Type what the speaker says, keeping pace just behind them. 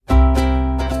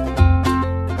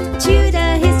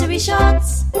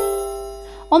Shots.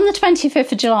 On the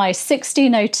 25th of July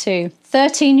 1602,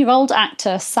 13-year-old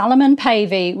actor Salomon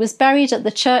Pavey was buried at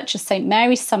the Church of St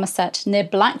Mary, Somerset, near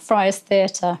Blackfriars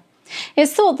Theatre.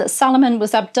 It's thought that Salomon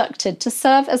was abducted to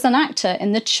serve as an actor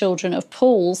in The Children of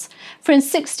Paul's, for in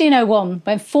 1601,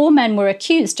 when 4 men were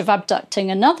accused of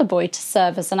abducting another boy to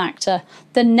serve as an actor,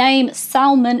 the name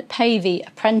Salmon Pavey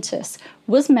Apprentice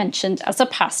was mentioned as a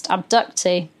past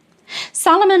abductee.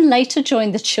 Salomon later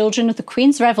joined the Children of the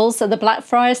Queen's Revels at the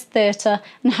Blackfriars Theatre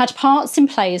and had parts in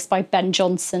plays by Ben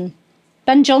Jonson.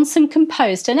 Ben Jonson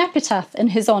composed an epitaph in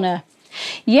his honour.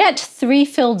 Yet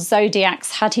 3-filled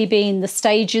zodiacs had he been, the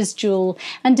stage's jewel,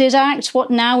 and did act what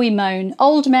now we moan,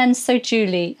 old men so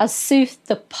duly, as sooth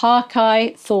the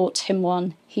Parcæ thought him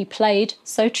one, he played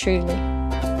so truly.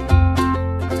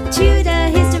 Tudor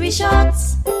History Shots.